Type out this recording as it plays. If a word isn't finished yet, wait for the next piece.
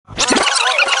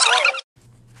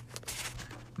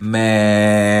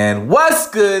Man, what's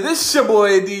good? This is your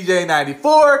boy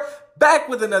DJ94, back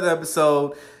with another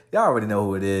episode. Y'all already know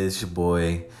who it is, your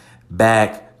boy,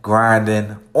 back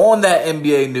grinding on that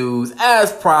NBA news.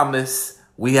 As promised,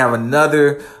 we have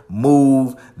another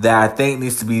move that I think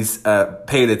needs to be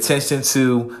paid attention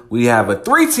to. We have a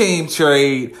 3-team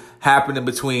trade happening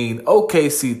between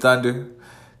OKC Thunder,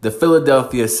 the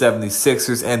Philadelphia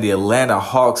 76ers, and the Atlanta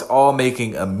Hawks, all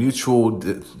making a mutual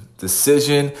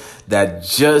decision that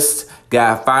just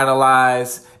got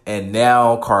finalized. And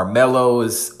now Carmelo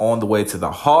is on the way to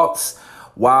the Hawks,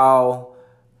 while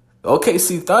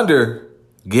OKC Thunder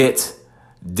get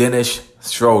Dennis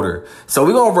Schroeder. So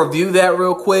we're going to review that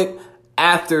real quick.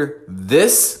 After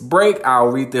this break, I'll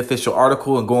read the official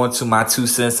article and go into my 2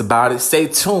 cents about it. Stay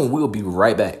tuned. We'll be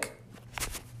right back.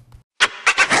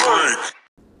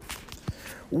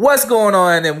 What's going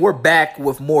on? And we're back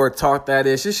with more Talk That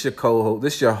Ish. This is your co-host.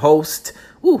 This is your host.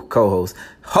 Host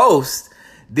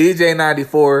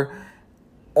DJ94.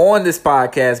 On this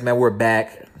podcast, man, we're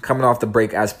back. Coming off the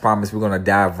break, as promised, we're going to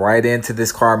dive right into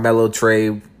this Carmelo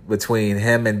trade between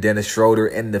him and Dennis Schroeder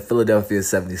and the Philadelphia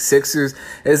 76ers.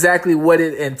 Exactly what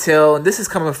it entails. And this is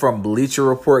coming from Bleacher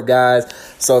Report, guys.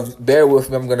 So bear with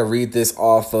me. I'm going to read this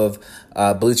off of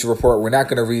Bleacher Report. We're not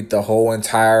going to read the whole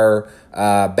entire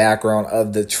background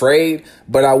of the trade,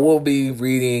 but I will be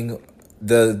reading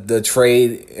the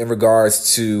trade in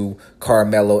regards to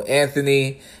Carmelo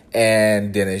Anthony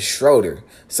and Dennis Schroeder.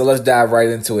 So let's dive right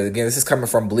into it. Again, this is coming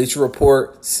from Bleacher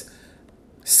Report's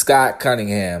Scott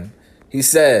Cunningham. He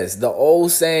says, the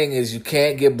old saying is you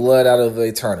can't get blood out of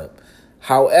a turnip.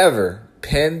 However,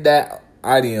 Penn that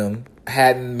idiom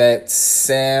hadn't met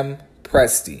Sam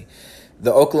Presti.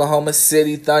 The Oklahoma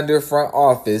City Thunder front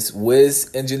office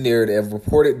engineered a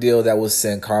reported deal that will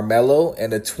send Carmelo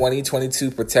and a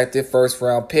 2022 protected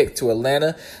first-round pick to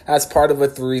Atlanta as part of a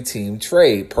 3-team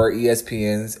trade, per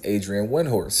ESPN's Adrian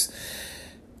Windhorst.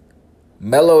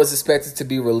 Melo is expected to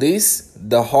be released.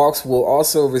 The Hawks will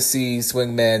also receive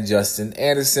swingman Justin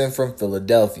Anderson from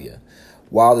Philadelphia,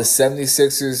 while the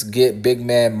 76ers get big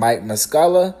man Mike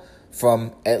Muscala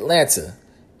from Atlanta.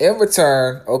 In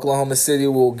return, Oklahoma City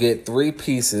will get 3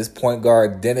 pieces: point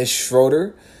guard Dennis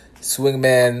Schroeder,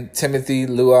 swingman Timothy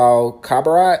Luau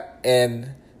Cabarrot,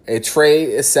 and a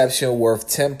trade exception worth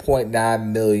 $10.9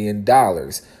 million,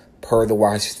 per the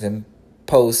Washington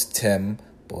Post Tim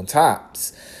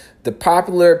Bontemps. The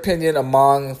popular opinion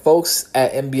among folks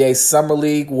at NBA Summer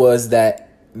League was that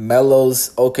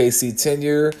Melo's OKC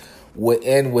tenure would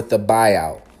end with a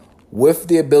buyout. With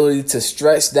the ability to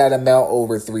stretch that amount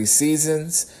over 3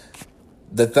 seasons,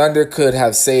 the Thunder could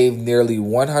have saved nearly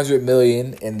 $100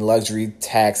 million in luxury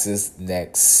taxes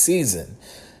next season.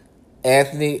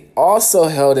 Anthony also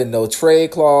held a no-trade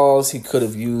clause he could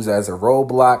have used as a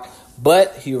roadblock,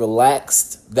 but he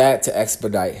relaxed that to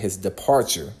expedite his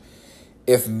departure.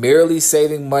 If merely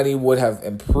saving money would have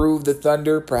improved the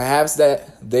Thunder, perhaps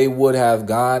that they would have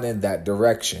gone in that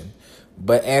direction.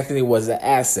 But Anthony was an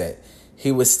asset.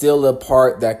 He was still a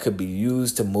part that could be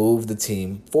used to move the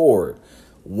team forward.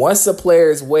 Once a player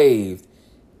is waived,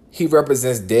 he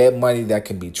represents dead money that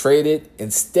can be traded.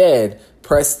 Instead,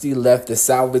 Presti left the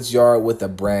salvage yard with a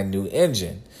brand new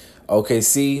engine.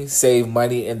 OKC saved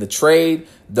money in the trade,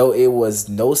 though it was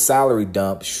no salary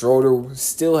dump. Schroeder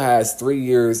still has 3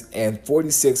 years and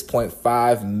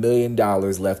 $46.5 million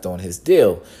left on his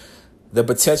deal. The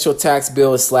potential tax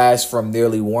bill is slashed from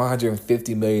nearly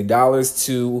 $150 million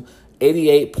to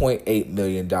 $88.8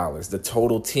 million. The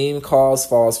total team cost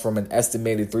falls from an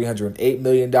estimated $308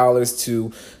 million to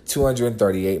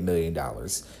 $238 million.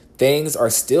 Things are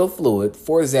still fluid.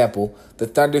 For example, the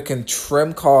Thunder can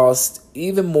trim costs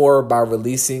even more by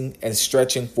releasing and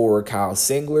stretching forward Kyle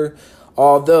Singler,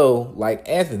 although, like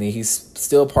Anthony, he's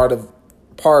still part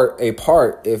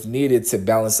if needed to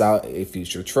balance out a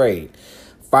future trade.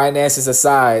 Finances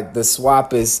aside, the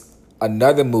swap is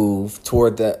another move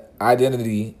toward the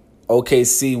identity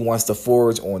OKC wants to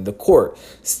forge on the court.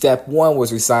 Step 1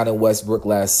 was re-signing Westbrook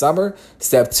last summer.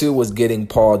 Step 2 was getting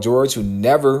Paul George, who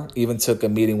never even took a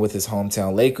meeting with his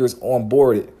hometown Lakers, on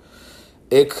board.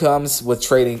 It comes with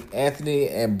trading Anthony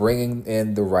and bringing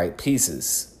in the right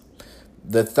pieces.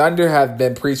 The Thunder have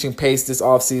been preaching pace this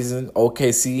offseason.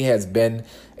 OKC has been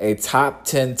a top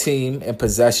 10 team in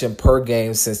possession per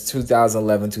game since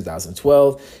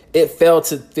 2011-2012. It fell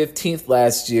to 15th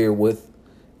last year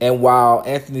and while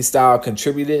Anthony's style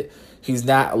contributed, he's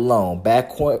not alone.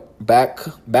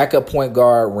 Backup point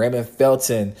guard Raymond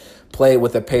Felton played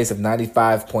with a pace of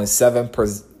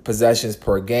 95.7 possessions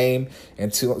per game in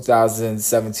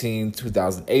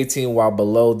 2017-2018, while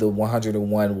below the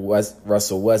 101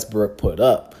 Russell Westbrook put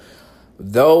up.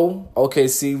 Though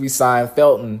OKC re-signed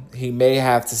Felton, he may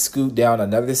have to scoot down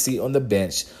another seat on the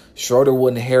bench. Schroeder will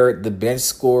inherit the bench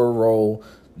scorer role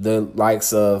the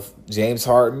likes of James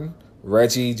Harden,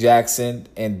 Reggie Jackson,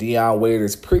 and Dion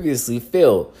Waiters previously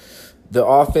filled. The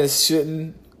offense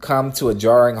shouldn't come to a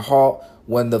jarring halt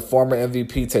when the former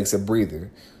MVP takes a breather.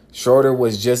 Schroeder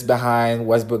was just behind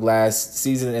Westbrook last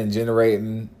season in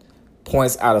generating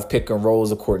points out of pick and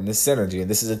rolls, according to Synergy. And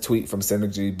this is a tweet from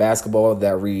Synergy Basketball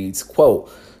that reads,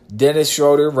 quote, Dennis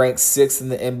Schroeder ranks 6th in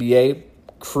the NBA,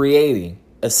 creating,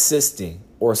 assisting,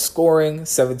 or scoring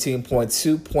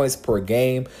 17.2 points per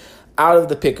game out of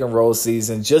the pick and roll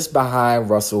season, just behind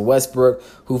Russell Westbrook,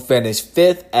 who finished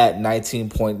 5th at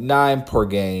 19.9 per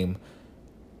game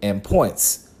in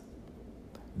points.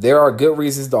 There are good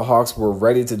reasons the Hawks were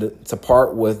ready to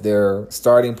part with their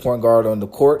starting point guard on the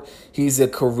court. He's a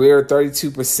career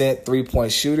 32%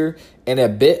 three-point shooter and a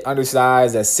bit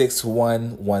undersized at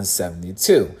 6'1",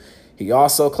 172. He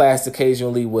also clashed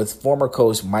occasionally with former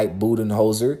coach Mike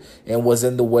Budenholzer and was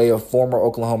in the way of former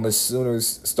Oklahoma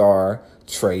Sooners star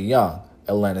Trae Young,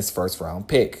 Atlanta's first-round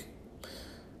pick.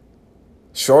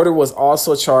 Schroeder was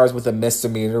also charged with a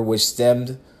misdemeanor which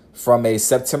stemmed from a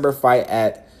September fight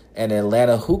at an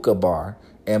Atlanta hookah bar.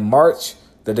 In March,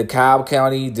 the DeKalb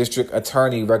County District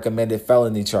Attorney recommended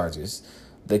felony charges.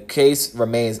 The case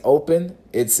remains open.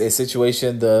 It's a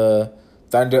situation the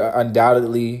Thunder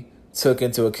undoubtedly took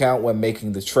into account when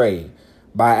making the trade.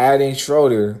 By adding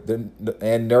Schroeder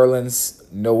and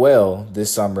Nerlens Noel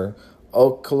this summer,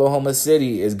 Oklahoma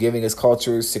City is giving its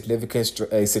culture a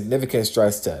significant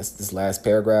stress test. This last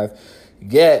paragraph.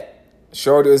 Yet,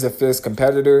 Schroeder is a fierce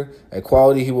competitor, a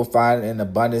quality he will find in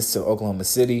abundance to Oklahoma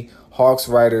City. Hawks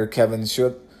writer Kevin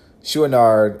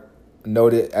Chouinard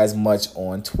noted as much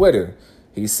on Twitter.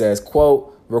 He says,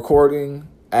 quote, recording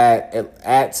at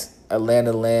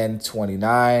Atlanta Land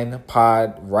 29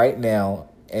 pod right now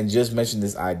and just mentioned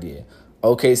this idea.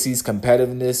 OKC's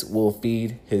competitiveness will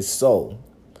feed his soul.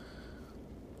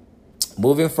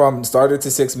 Moving from starter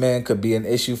to six man could be an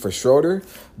issue for Schroeder,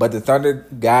 but the Thunder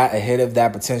got ahead of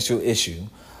that potential issue.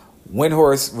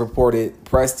 Windhorst reported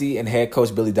Presti and head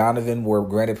coach Billy Donovan were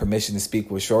granted permission to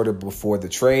speak with Schroeder before the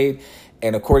trade,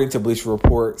 and according to Bleacher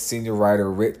Report senior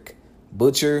writer Rick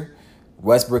Butcher,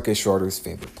 Westbrook is Schroeder's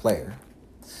favorite player.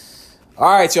 All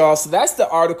right, y'all. So that's the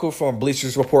article from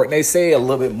Bleacher's Report. And they say a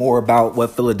little bit more about what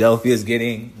Philadelphia is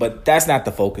getting, but that's not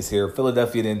the focus here.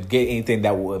 Philadelphia didn't get anything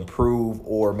that will improve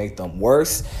or make them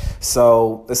worse.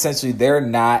 So essentially, they're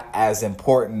not as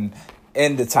important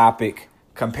in the topic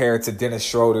compared to Dennis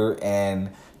Schroeder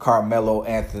and Carmelo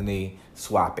Anthony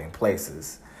swapping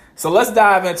places. So let's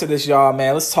dive into this, y'all,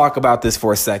 man. Let's talk about this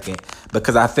for a second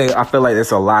because I feel like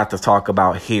there's a lot to talk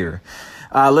about here.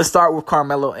 Let's start with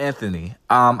Carmelo Anthony.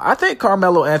 I think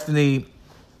Carmelo Anthony,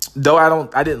 though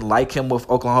I didn't like him with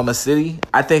Oklahoma City,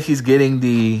 I think he's getting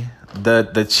the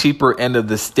cheaper end of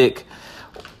the stick,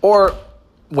 or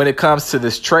when it comes to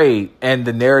this trade and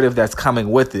the narrative that's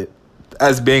coming with it,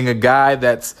 as being a guy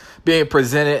that's being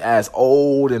presented as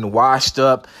old and washed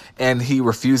up, and he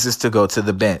refuses to go to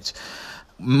the bench.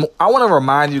 I want to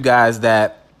remind you guys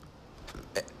that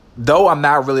though I'm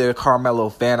not really a Carmelo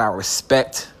fan, I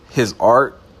respect his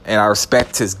art and I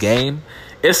respect his game.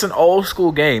 It's an old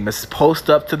school game. It's post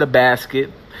up to the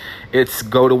basket. It's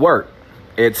go to work.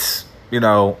 It's,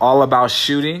 all about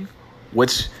shooting,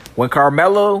 which when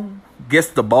Carmelo gets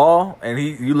the ball and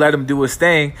you let him do his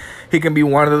thing, he can be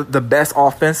one of the best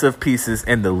offensive pieces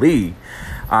in the league.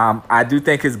 I do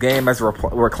think his game has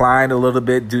reclined a little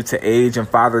bit due to age and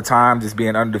father time just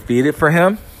being undefeated for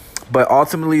him. But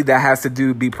ultimately that has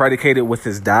to be predicated with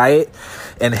his diet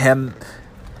and him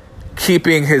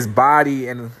keeping his body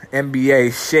in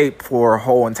NBA shape for a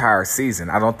whole entire season.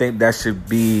 I don't think that should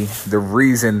be the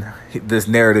reason this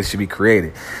narrative should be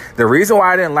created. The reason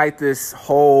why I didn't like this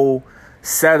whole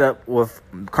setup with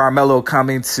Carmelo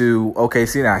coming to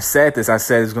OKC, and I said it's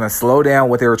going to slow down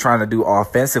what they were trying to do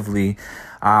offensively,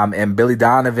 and Billy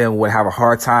Donovan would have a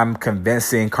hard time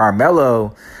convincing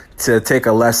Carmelo to take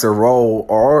a lesser role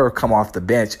or come off the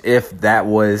bench if that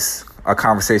was a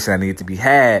conversation that needed to be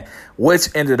had, which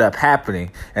ended up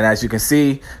happening. And as you can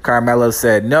see, Carmelo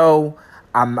said, no,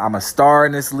 I'm a star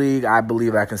in this league. I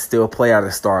believe I can still play at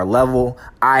a star level.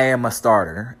 I am a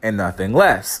starter and nothing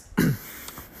less.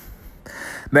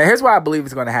 Now, here's what I believe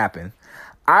is going to happen.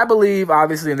 I believe,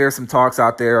 obviously, and there's some talks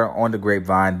out there on the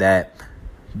grapevine that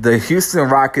the Houston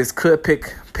Rockets could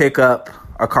pick up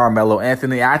a Carmelo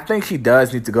Anthony. I think he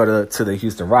does need to go to the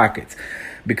Houston Rockets,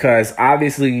 because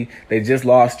obviously they just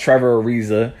lost Trevor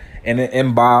Ariza and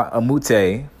Mbah a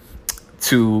Moute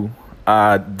to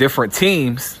different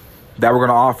teams that were going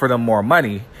to offer them more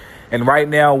money. And right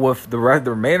now, with the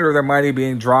remainder of their money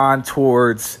being drawn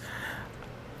towards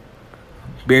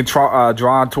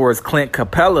Clint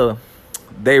Capella,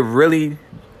 they really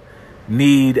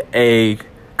need a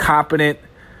competent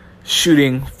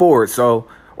shooting forward,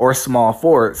 or small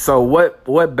forward. So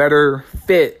what better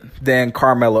fit than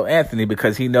Carmelo Anthony,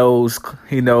 because he knows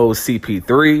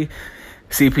CP3.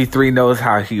 CP3 knows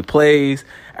how he plays,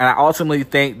 and I ultimately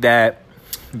think that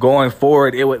going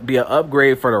forward, it would be an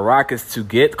upgrade for the Rockets to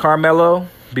get Carmelo,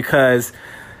 because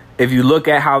if you look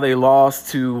at how they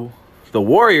lost to the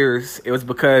Warriors, it was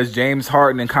because James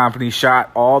Harden and company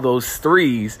shot all those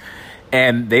threes,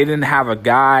 and they didn't have a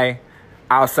guy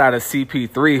outside of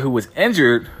CP3 who was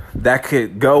injured that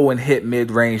could go and hit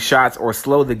mid-range shots or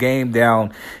slow the game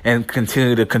down and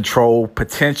continue to control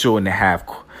potential in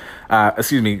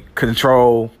the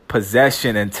control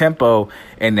possession and tempo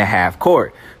in the half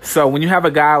court. So when you have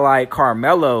a guy like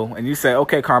Carmelo and you say,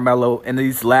 okay, Carmelo, in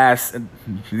these last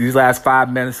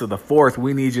 5 minutes of the fourth,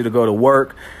 we need you to go to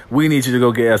work. We need you to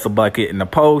go get us a bucket in the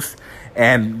post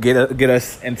and get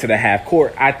us into the half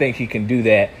court. I think he can do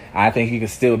that. I think he can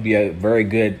still be a very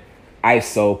good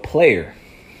ISO player.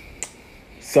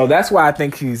 So that's why I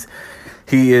think he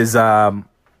is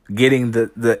getting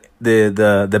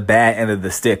the bad end of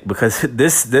the stick, because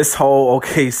this whole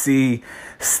OKC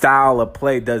style of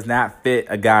play does not fit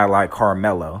a guy like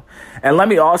Carmelo. And let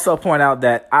me also point out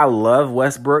that I love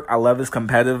Westbrook. I love his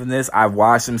competitiveness. I've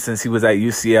watched him since he was at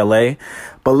UCLA.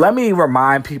 But let me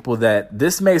remind people that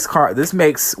this makes us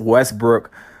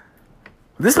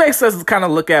kind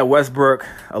of look at Westbrook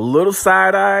a little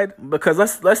side-eyed, because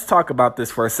let's talk about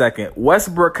this for a second.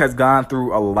 Westbrook has gone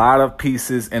through a lot of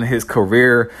pieces in his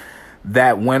career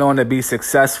that went on to be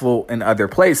successful in other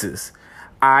places,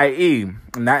 i.e.,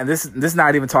 this is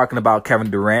not even talking about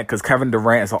Kevin Durant, because Kevin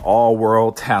Durant is an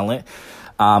all-world talent,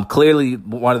 clearly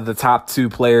one of the top two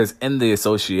players in the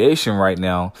association right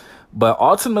now. But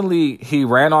ultimately, he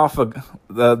ran off a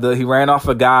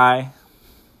guy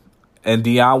and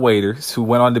Dion Waiters, who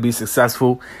went on to be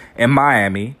successful in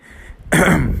Miami.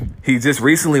 He just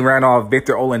recently ran off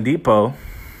Victor Oladipo,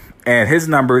 and his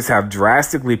numbers have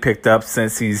drastically picked up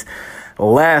since he's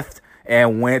left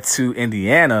and went to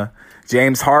Indiana.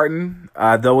 James Harden,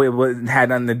 though it had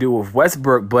nothing to do with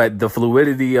Westbrook, but the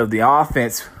fluidity of the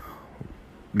offense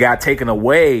got taken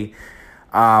away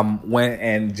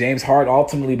and James Harden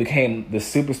ultimately became the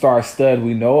superstar stud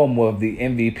we know him with, the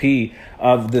MVP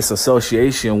of this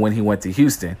association when he went to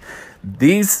Houston.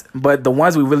 But the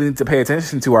ones we really need to pay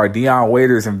attention to are Dion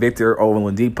Waiters and Victor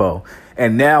Oladipo.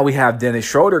 And now we have Dennis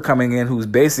Schroeder coming in, who's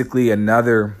basically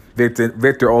another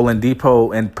Victor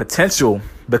Oladipo in potential,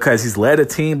 because he's led a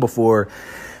team before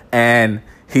and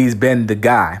he's been the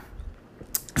guy.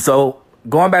 So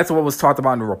going back to what was talked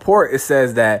about in the report, it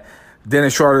says that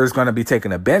Dennis Schroeder is going to be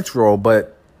taking a bench role,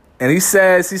 and he's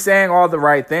saying all the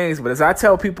right things. But as I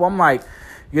tell people, I'm like,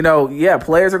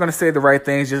 players are going to say the right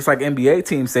things just like NBA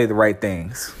teams say the right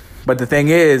things. But the thing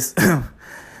is,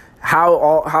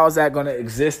 how is that going to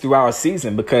exist throughout a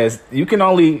season? Because you can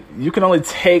only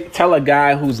tell a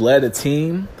guy who's led a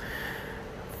team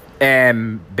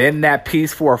and been that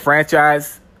piece for a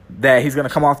franchise that he's going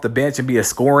to come off the bench and be a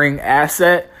scoring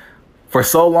asset for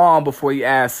so long before you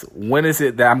ask, when is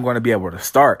it that I'm going to be able to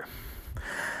start?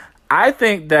 I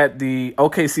think that the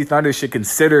OKC Thunder should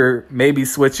consider maybe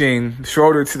switching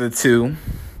Schroeder to the 2,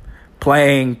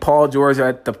 playing Paul George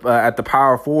at the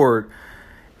power forward,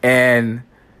 and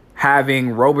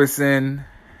having Roberson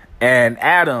and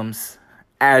Adams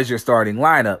as your starting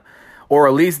lineup, or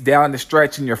at least down the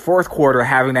stretch in your fourth quarter,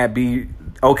 having that be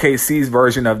OKC's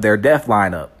version of their death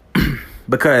lineup.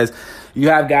 Because you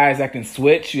have guys that can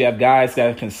switch. You have guys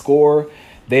that can score.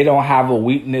 They don't have a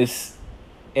weakness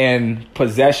in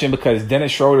possession, because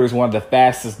Dennis Schroeder is one of the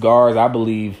fastest guards, I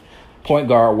believe, point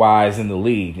guard-wise in the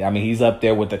league. I mean, he's up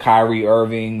there with the Kyrie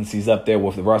Irvings. He's up there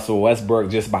with Russell Westbrook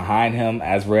just behind him,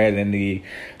 as read in the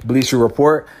Bleacher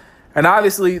Report. And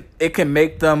obviously, it can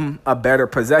make them a better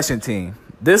possession team.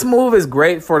 This move is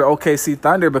great for the OKC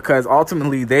Thunder, because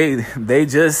ultimately they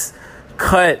just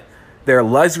cut their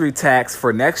luxury tax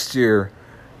for next year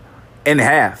in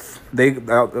half. They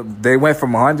went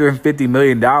from $150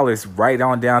 million right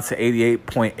on down to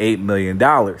 $88.8 million.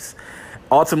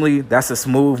 Ultimately, that's a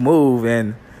smooth move,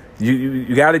 and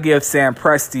you got to give Sam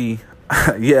Presti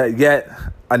yet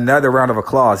another round of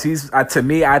applause. To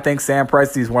me, I think Sam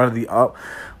Presti is one of the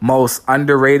most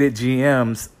underrated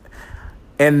GMs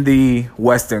in the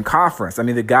Western Conference. I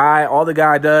mean, all the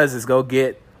guy does is go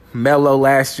get Melo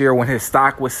last year when his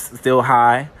stock was still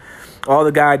high. All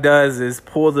the guy does is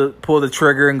pull the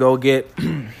trigger and go get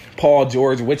Paul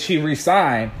George, which he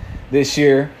re-signed this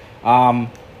year.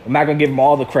 I'm not gonna give him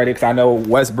all the credit because I know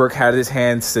Westbrook had his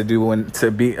hands to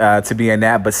be in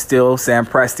that, but still, Sam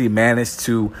Presti managed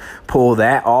to pull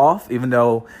that off. Even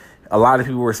though a lot of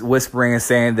people were whispering and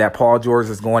saying that Paul George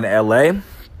is going to LA,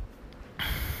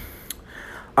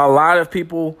 a lot of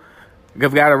people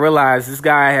have got to realize this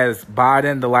guy has bought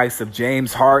in the likes of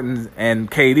James Harden and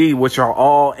KD, which are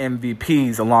all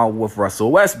MVPs along with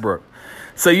Russell Westbrook.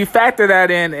 So you factor that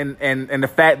in, and the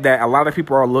fact that a lot of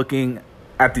people are looking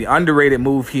at the underrated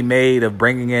move he made of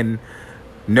bringing in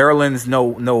Nerlens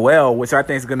Noel, which I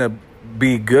think is going to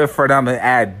be good for them to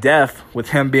add depth with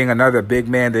him being another big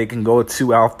man they can go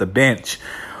to off the bench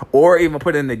or even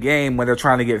put in the game when they're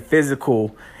trying to get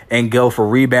physical and go for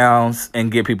rebounds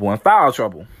and get people in foul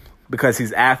trouble because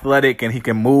he's athletic and he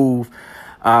can move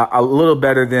a little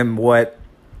better than what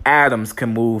Adams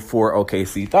can move for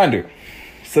OKC Thunder.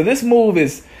 So this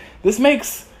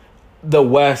makes the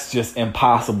West just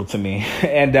impossible to me,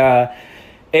 and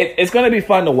it's gonna be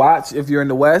fun to watch if you're in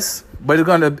the West. But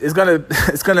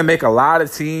it's gonna make a lot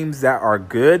of teams that are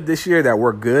good this year that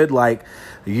were good, like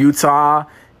Utah,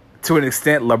 to an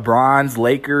extent, LeBron's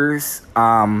Lakers,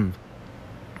 the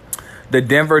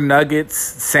Denver Nuggets,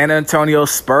 San Antonio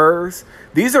Spurs.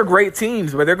 These are great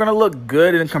teams, but they're gonna look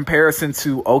good in comparison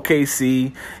to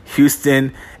OKC,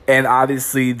 Houston, and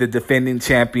obviously the defending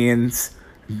champions.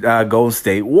 Golden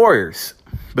State Warriors,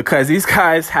 because these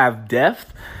guys have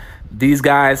depth, these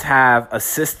guys have a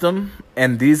system,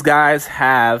 and these guys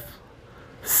have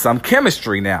some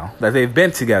chemistry now that they've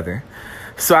been together.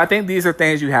 So I think these are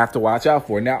things you have to watch out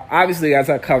for. Now, obviously, as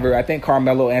I covered, I think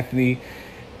Carmelo Anthony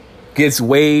gets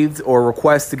waived or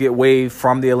requests to get waived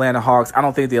from the Atlanta Hawks. I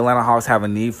don't think the Atlanta Hawks have a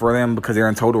need for them because they're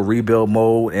in total rebuild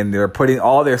mode and they're putting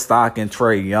all their stock in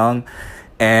Trae Young.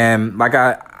 And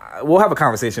we'll have a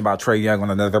conversation about Trae Young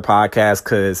on another podcast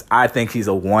because I think he's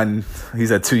a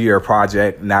 2-year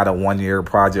project, not a 1-year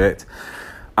project.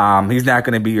 He's not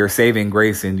going to be your saving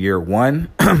grace in year one,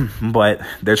 but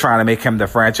they're trying to make him the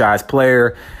franchise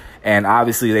player. And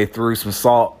obviously they threw some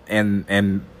salt and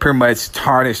pretty much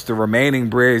tarnished the remaining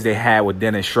bridge they had with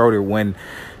Dennis Schroeder when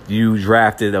you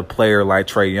drafted a player like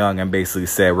Trae Young and basically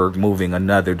said we're moving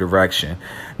another direction.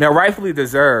 Now, rightfully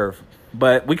deserved,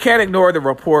 but we can't ignore the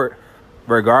report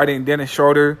regarding Dennis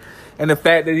Schroeder and the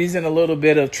fact that he's in a little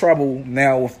bit of trouble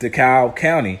now with DeKalb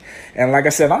County. And like I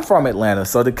said, I'm from Atlanta,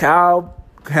 so DeKalb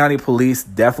County police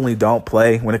definitely don't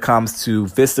play when it comes to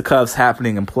fisticuffs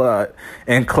happening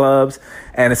in clubs,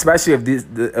 and especially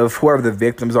if whoever the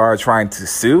victims are trying to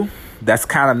sue. That's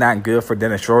kind of not good for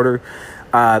Dennis Schroeder.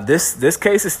 This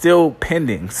case is still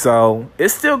pending, so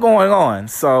it's still going on.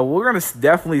 So we're going to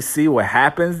definitely see what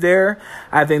happens there.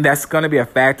 I think that's going to be a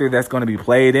factor that's going to be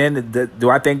played in.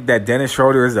 Do I think that Dennis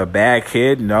Schroeder is a bad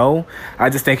kid? No. I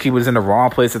just think he was in the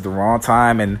wrong place at the wrong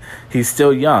time, and he's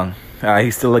still young.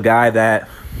 He's still a guy that,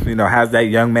 has that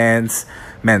young man's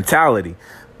mentality.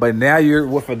 But now you're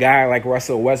with a guy like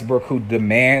Russell Westbrook who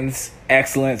demands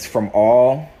excellence from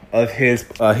all of his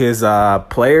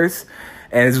players.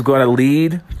 And is going to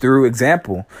lead through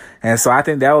example. And so I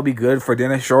think that will be good for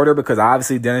Dennis Schroeder because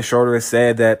obviously Dennis Schroeder has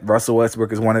said that Russell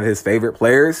Westbrook is one of his favorite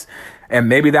players. And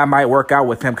maybe that might work out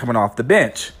with him coming off the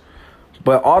bench.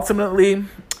 But ultimately,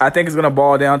 I think it's going to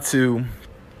boil down to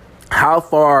how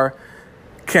far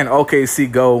can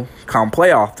OKC go come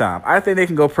playoff time. I think they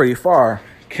can go pretty far.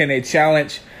 Can they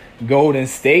challenge Golden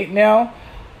State now?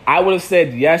 I would have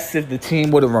said yes if the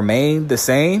team would have remained the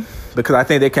same because I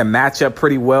think they can match up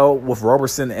pretty well with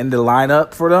Roberson in the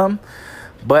lineup for them.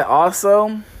 But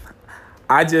also,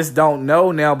 I just don't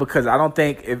know now because I don't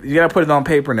think if you got to put it on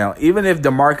paper now. Even if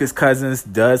DeMarcus Cousins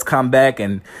does come back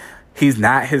and he's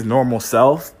not his normal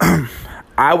self,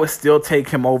 I would still take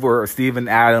him over Steven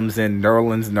Adams and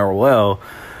Nerlens Noel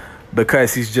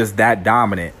because he's just that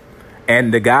dominant.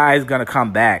 And the guy is going to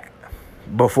come back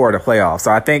before the playoffs.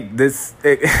 So I think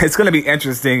it's going to be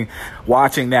interesting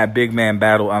watching that big man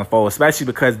battle unfold, especially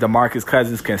because DeMarcus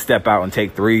Cousins can step out and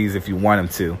take threes if you want him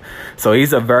to. So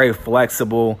he's a very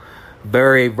flexible,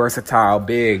 very versatile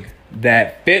big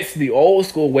that fits the old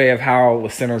school way of how the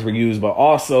centers were used, but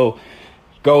also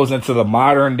goes into the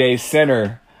modern day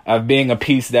center of being a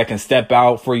piece that can step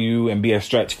out for you and be a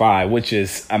stretch five, which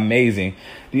is amazing.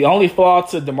 The only flaw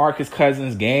to DeMarcus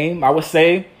Cousins' game, I would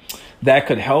say, that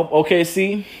could help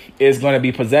OKC is going to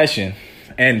be possession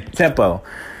and tempo.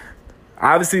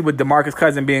 Obviously, with DeMarcus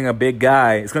Cousins being a big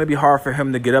guy, it's going to be hard for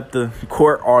him to get up the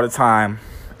court all the time.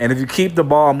 And if you keep the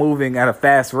ball moving at a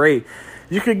fast rate,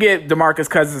 you could get DeMarcus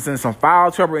Cousins in some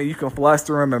foul trouble and you can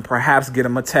fluster him and perhaps get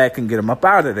him a tech and get him up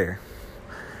out of there.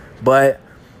 But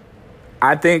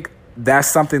I think that's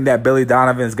something that Billy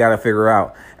Donovan's got to figure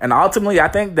out. And ultimately, I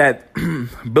think that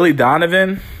Billy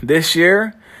Donovan this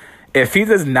year, if he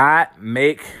does not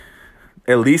make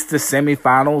at least the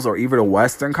semifinals or even the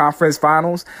Western Conference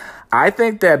Finals, I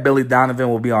think that Billy Donovan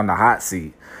will be on the hot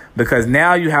seat. Because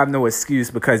now you have no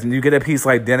excuse, because you get a piece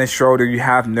like Dennis Schroeder, you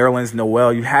have Nerlens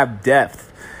Noel, you have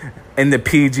depth in the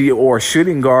PG or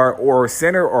shooting guard or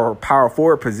center or power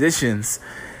forward positions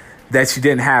that you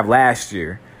didn't have last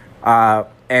year.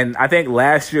 And I think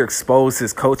last year exposed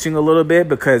his coaching a little bit,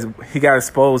 because he got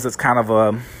exposed as kind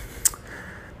of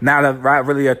not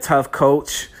really a tough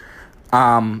coach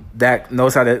that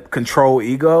knows how to control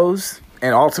egos.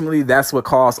 And ultimately, that's what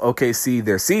cost OKC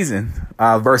their season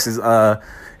versus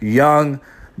young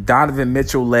Donovan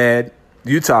Mitchell-led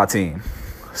Utah team.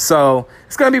 So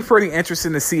it's going to be pretty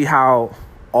interesting to see how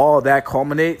all that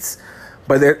culminates.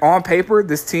 But on paper,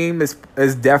 this team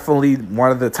is definitely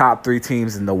one of the top 3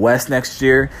 teams in the West next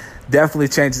year. Definitely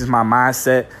changes my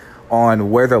mindset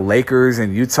on where the Lakers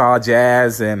and Utah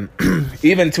Jazz and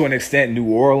even to an extent New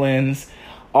Orleans,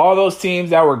 all those teams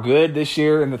that were good this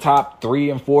year in the top 3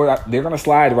 and 4, they're going to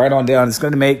slide right on down. It's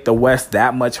going to make the West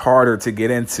that much harder to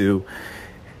get into,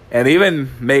 and even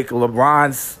make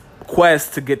LeBron's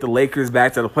quest to get the Lakers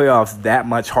back to the playoffs that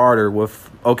much harder with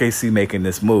OKC making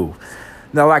this move.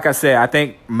 Now, like I said, I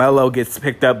think Melo gets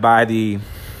picked up by the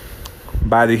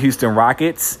Houston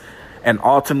Rockets and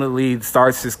ultimately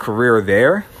starts his career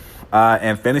there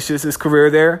and finishes his career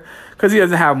there, because he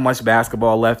doesn't have much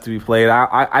basketball left to be played.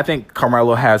 I think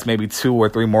Carmelo has maybe 2 or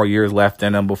 3 more years left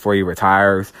in him before he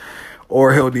retires,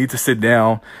 or he'll need to sit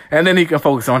down, and then he can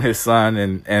focus on his son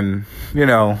and you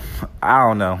know, I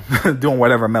don't know, doing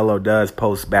whatever Melo does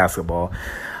post-basketball.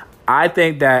 I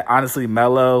think that, honestly,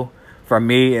 Melo, for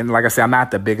me, and like I said, I'm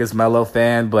not the biggest Melo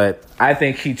fan, but I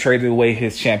think he traded away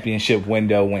his championship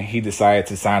window when he decided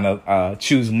to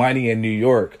choose money in New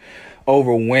York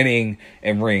over winning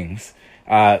in rings.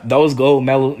 Those gold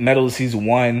medals he's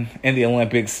won in the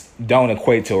Olympics don't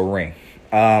equate to a ring.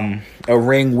 A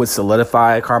ring would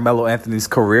solidify Carmelo Anthony's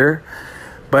career,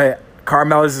 but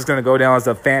Carmelo is just going to go down as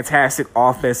a fantastic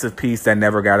offensive piece that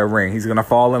never got a ring. He's going to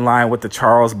fall in line with the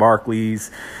Charles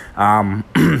Barkleys,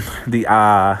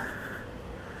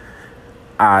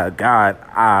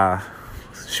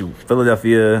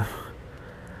 Philadelphia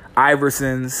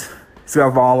Iversons. He's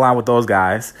going to fall in line with those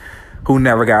guys who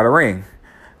never got a ring,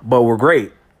 but were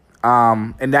great.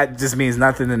 And that just means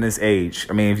nothing in this age.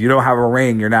 I mean, if you don't have a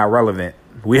ring, you're not relevant.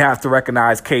 We have to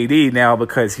recognize KD now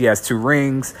because he has 2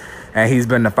 rings and he's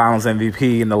been the finals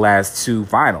MVP in the last 2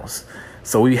 finals.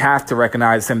 So we have to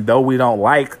recognize him. Though we don't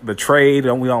like the trade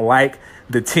and we don't like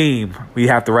the team, we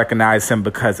have to recognize him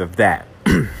because of that.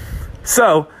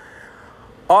 So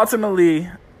ultimately,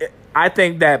 I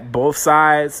think that both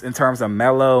sides, in terms of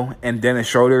Melo and Dennis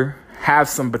Schroeder, have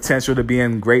some potential to be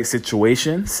in great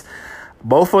situations.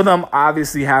 Both of them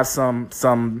obviously have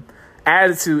some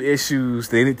attitude issues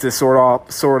they need to sort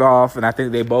off, and I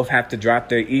think they both have to drop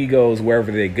their egos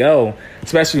wherever they go,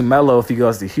 especially Melo if he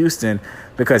goes to Houston,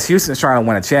 because Houston's trying to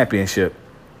win a championship.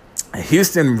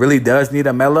 Houston really does need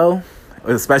a Melo,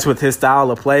 especially with his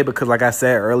style of play, because like I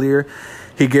said earlier,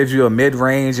 he gives you a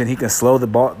mid-range and he can slow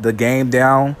the game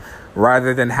down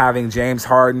rather than having James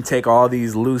Harden take all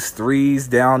these loose threes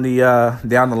down the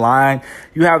line.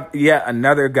 You have yet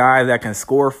another guy that can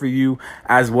score for you,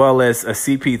 as well as a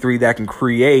CP3 that can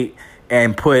create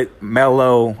and put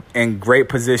Melo in great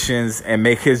positions and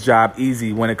make his job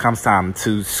easy when it comes time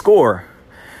to score.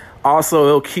 Also,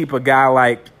 it'll keep a guy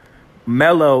like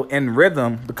Melo in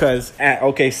rhythm, because at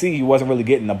OKC he wasn't really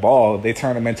getting the ball. They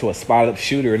turned him into a spot-up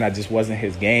shooter, and that just wasn't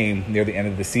his game near the end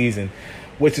of the season,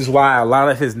 which is why a lot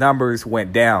of his numbers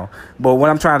went down. But what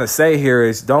I'm trying to say here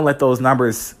is, don't let those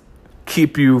numbers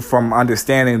keep you from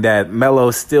understanding that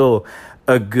Melo's still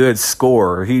a good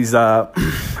scorer. He's I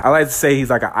like to say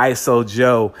he's like an ISO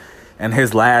Joe in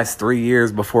his last 3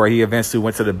 years before he eventually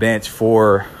went to the bench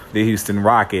for the Houston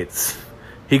Rockets.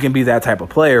 He can be that type of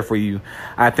player for you.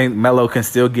 I think Melo can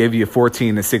still give you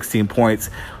 14 to 16 points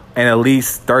and at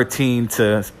least 13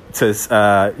 to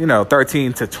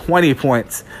 20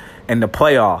 points in the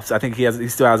playoffs. I think he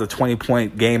still has a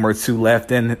 20-point game or 2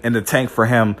 left in the tank for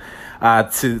him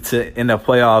to in the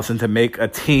playoffs and to make a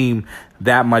team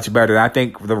that much better. I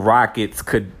think the Rockets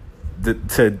could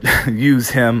to use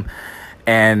him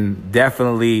and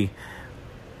definitely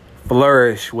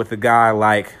flourish with a guy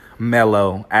like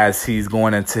Melo as he's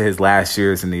going into his last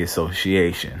years in the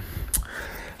association.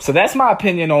 So that's my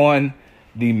opinion on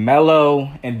the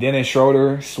Melo and Dennis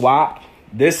Schroeder swap.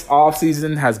 This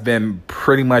offseason has been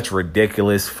pretty much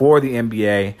ridiculous for the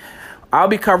NBA. I'll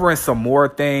be covering some more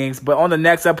things, but on the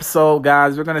next episode,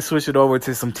 guys, we're going to switch it over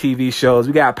to some TV shows.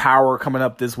 We got Power coming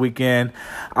up this weekend.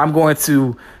 I'm going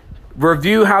to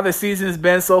review how the season has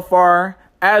been so far,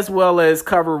 as well as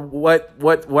cover what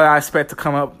I expect to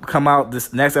come out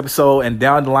this next episode and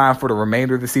down the line for the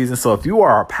remainder of the season. So if you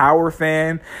are a Power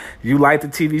fan, you like the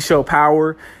TV show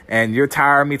Power, and you're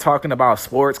tired of me talking about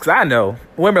sports, because I know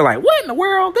women are like, what in the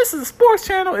world? This is a sports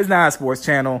channel? It's not a sports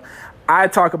channel. I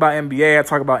talk about NBA. I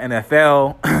talk about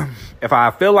NFL. If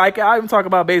I feel like it, I even talk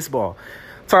about baseball.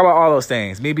 Talk about all those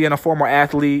things. Me being a former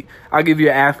athlete, I'll give you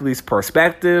an athlete's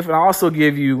perspective, and I also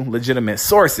give you legitimate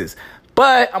sources.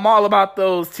 But I'm all about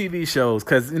those TV shows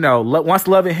because, once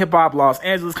Love and Hip Hop Los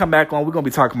Angeles come back on, we're going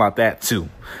to be talking about that too,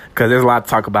 because there's a lot to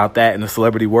talk about that in the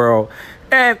celebrity world,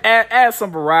 and add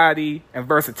some variety and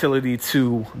versatility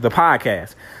to the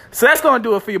podcast. So that's going to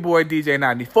do it for your boy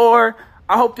DJ94.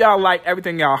 I hope y'all like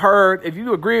everything y'all heard. If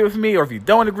you agree with me or if you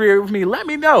don't agree with me, let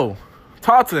me know.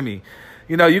 Talk to me.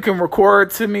 You can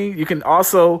record to me. You can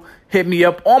also hit me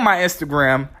up on my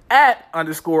Instagram at __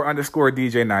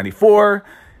 DJ94.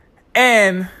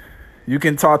 And you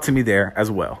can talk to me there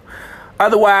as well.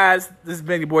 Otherwise, this has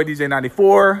been your boy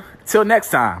DJ94. Till next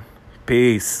time.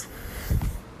 Peace.